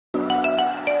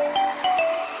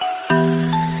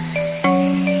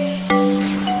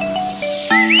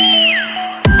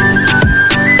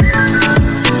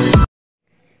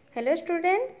Hello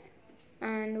students,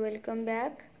 and welcome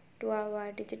back to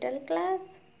our digital class.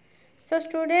 So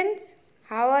students,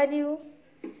 how are you?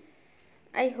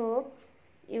 I hope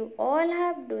you all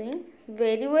have doing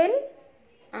very well,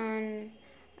 and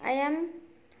I am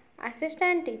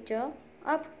assistant teacher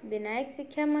of Vinayak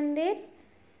Shiksha Mandir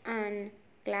and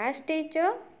class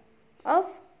teacher of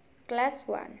class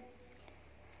 1.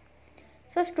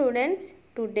 So students,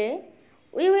 today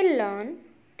we will learn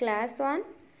class 1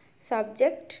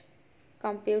 subject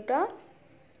computer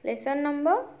lesson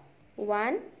number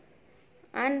 1,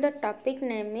 and the topic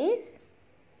name is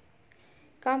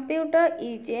computer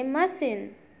is a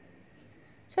machine.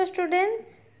 So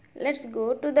students, let's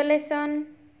go to the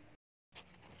lesson.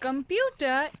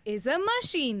 Computer is a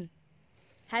machine.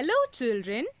 Hello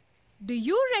children, do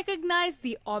you recognize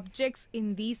the objects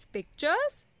in these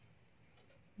pictures?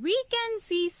 We can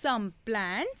see some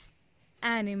plants,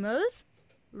 animals,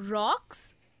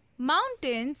 rocks,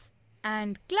 mountains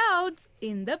and clouds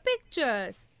in the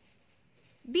pictures.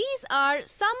 These are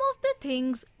some of the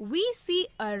things we see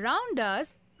around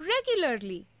us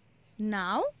regularly.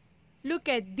 Now, look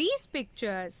at these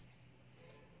pictures.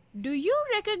 Do you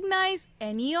recognize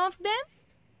any of them?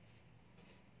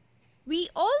 We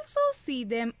also see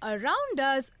them around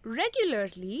us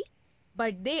regularly,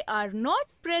 but they are not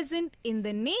present in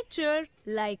the nature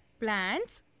like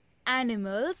plants,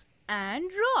 animals and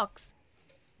rocks.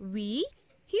 We,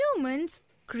 humans,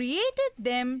 created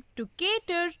them to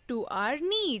cater to our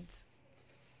needs.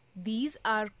 These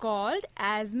are called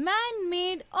as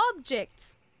man-made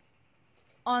objects.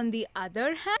 On the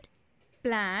other hand,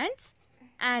 plants,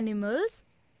 animals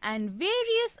and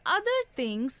various other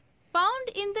things found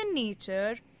in the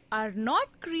nature are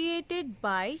not created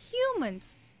by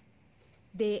humans.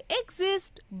 They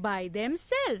exist by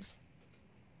themselves.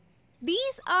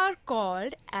 These are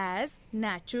called as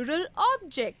natural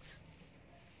objects.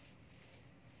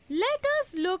 Let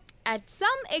us look at some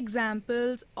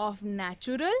examples of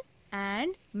natural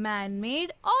and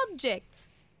man-made objects.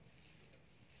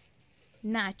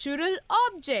 Natural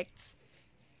objects.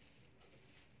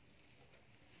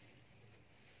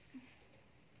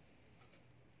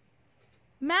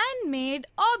 Man-made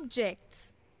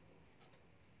objects.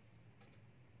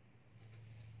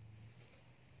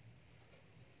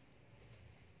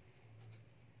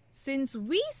 Since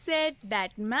we said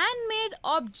that man-made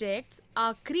objects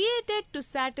are created to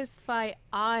satisfy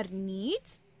our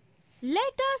needs,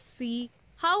 let us see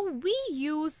how we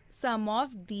use some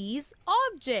of these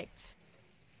objects.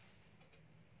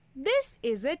 This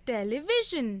is a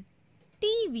television,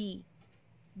 TV.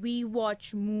 We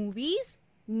watch movies,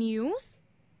 news,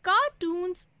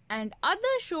 cartoons and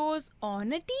other shows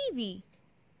on a TV.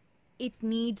 It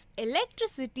needs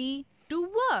electricity to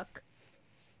work.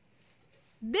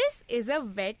 This is a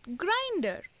wet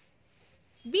grinder.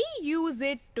 We use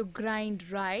it to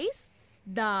grind rice,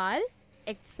 dal,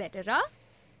 etc.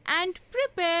 and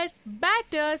prepare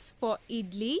batters for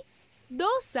idli,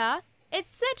 dosa,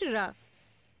 etc.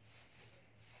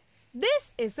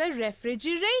 This is a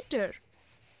refrigerator.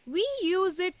 We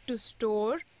use it to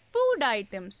store food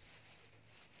items.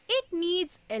 It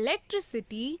needs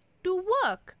electricity to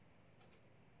work.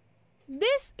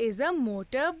 This is a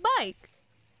motorbike.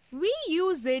 We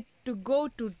use it to go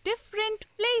to different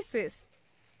places.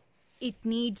 It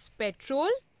needs petrol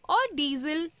or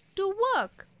diesel to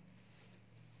work.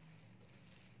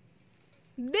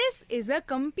 This is a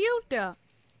computer.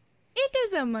 It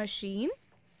is a machine.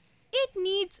 It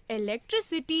needs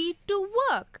electricity to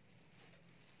work.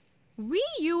 We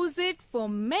use it for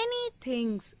many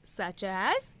things such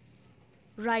as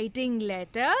writing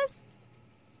letters,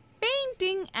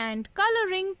 painting and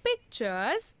coloring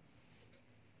pictures,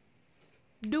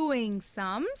 doing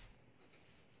sums,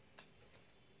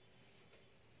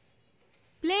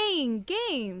 playing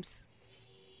games,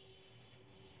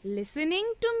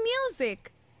 listening to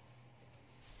music,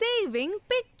 saving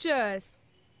pictures.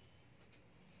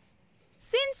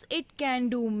 Since it can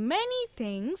do many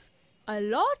things, a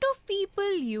lot of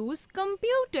people use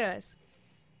computers.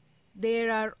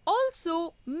 There are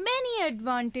also many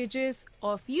advantages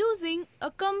of using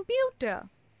a computer.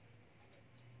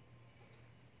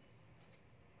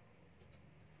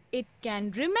 It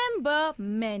can remember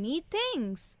many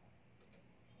things.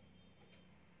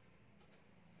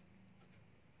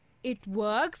 It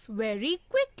works very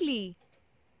quickly.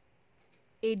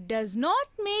 It does not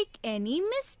make any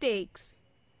mistakes.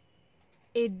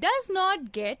 It does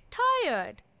not get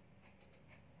tired.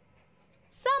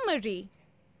 Summary: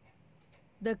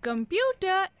 the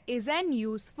computer is an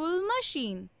useful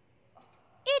machine.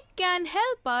 It can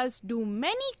help us do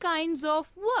many kinds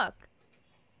of work.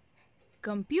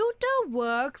 computer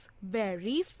works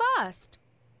very fast.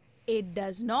 It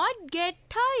does not get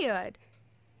tired.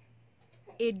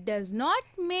 It does not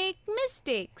make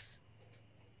mistakes.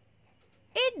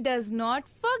 It does not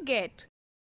forget.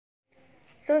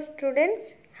 So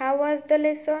students, how was the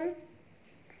lesson?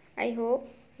 I hope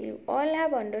you all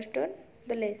have understood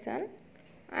the lesson,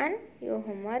 and your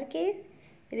homework is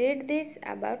read this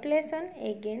about lesson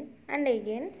again and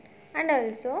again, and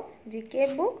also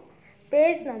GK book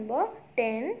page number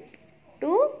 10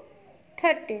 to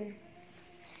 13.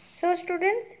 So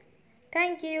students,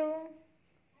 thank you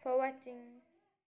for watching.